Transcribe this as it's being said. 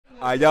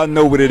Y'all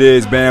know what it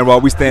is,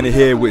 BandRaw. We standing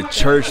here with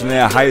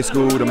Churchland High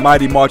School, the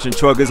Mighty Marching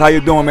Truckers. How you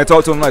doing, man?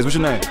 Talk to them nice. What's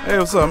your name? Hey,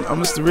 what's up? I'm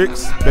Mr.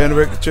 Ricks, band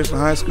director at Churchland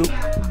High School.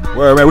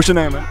 Where, man? What's your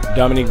name, man?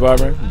 Dominique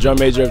Barber, drum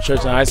major of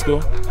Churchland High School.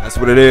 That's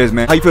what it is,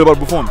 man. How you feel about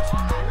the performance?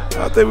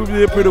 I think we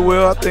did pretty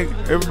well. I think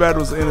everybody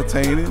was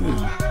entertaining and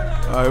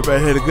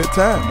everybody had a good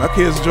time. My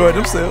kids enjoyed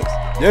themselves.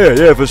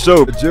 Yeah, for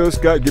sure. Jill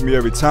Scott give me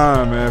every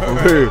time, man, for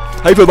real.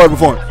 How you feel about the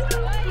performance?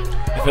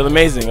 I feel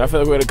amazing. I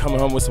feel like we're coming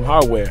home with some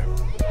hardware.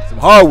 Some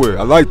hardware.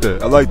 I like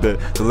that.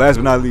 So last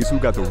but not least, who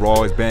got the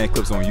rawest band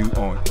clips on you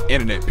on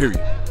internet,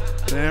 period?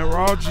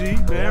 BandRaw, G,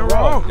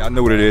 BandRaw. Y'all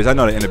know what it is. I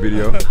know the end of the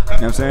video. You know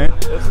what I'm saying?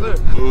 That's it.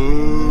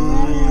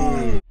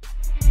 Ooh.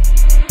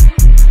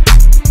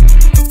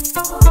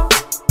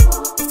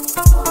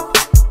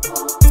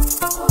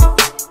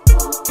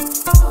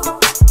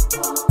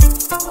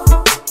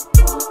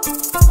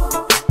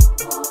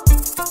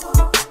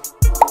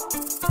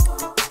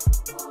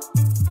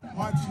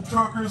 Marching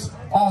truckers,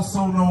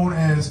 also known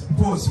as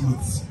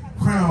Portsmouth's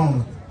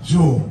crown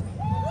jewel.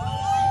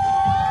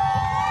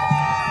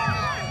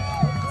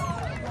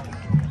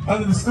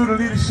 Under the student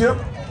leadership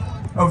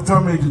of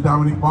drum major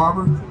Dominique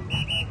Barber,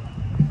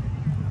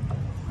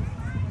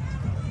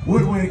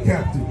 woodwind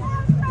captain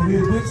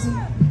Khalil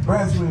Dixon,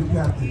 brass wind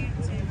captain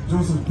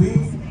Joseph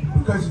Bean,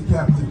 percussion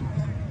captain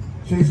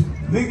Chase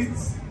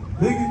Liggins,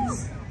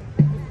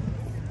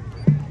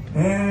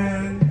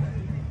 and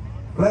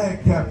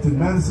flag captain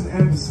Madison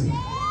Anderson.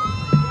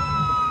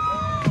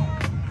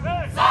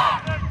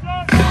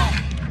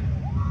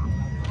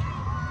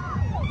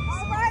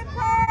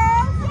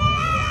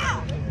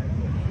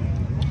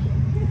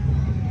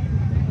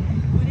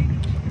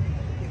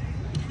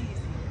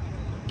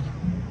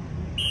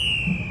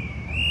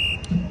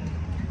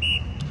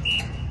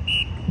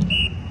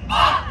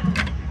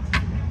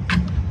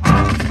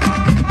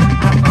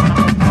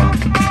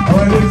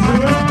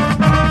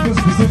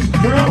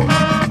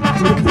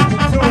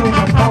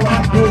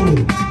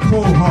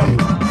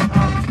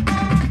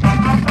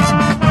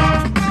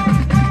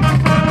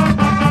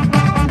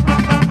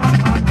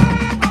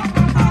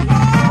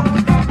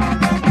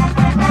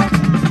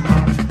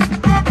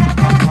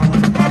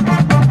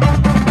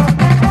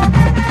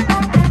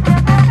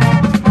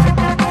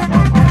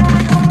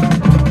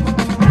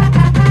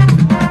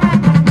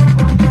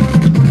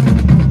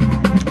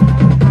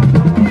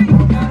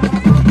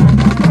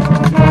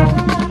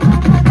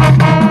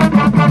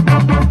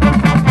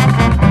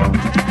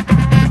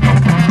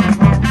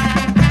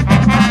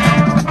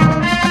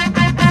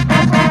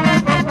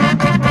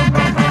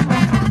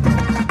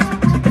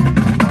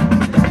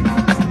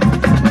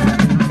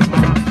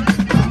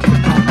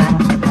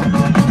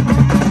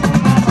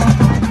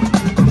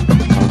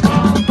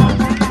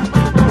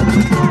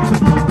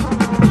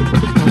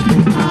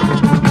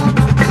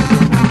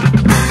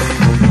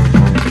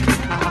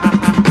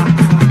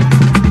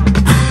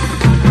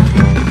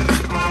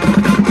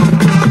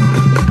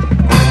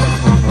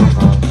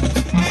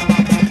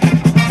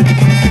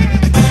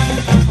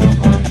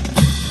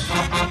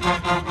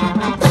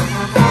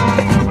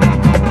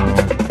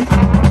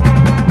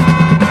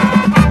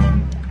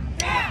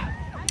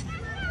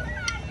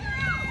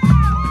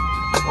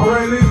 All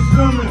right, ladies and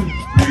gentlemen,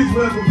 please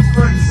welcome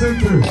front and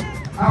center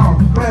our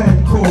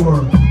flag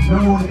corps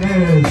known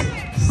as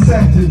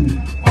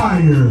Satin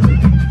Fire.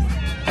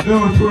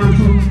 They'll refer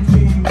to a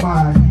routine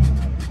by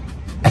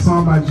a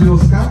song by Jill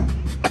Scott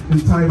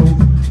entitled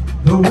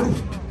The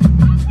Way.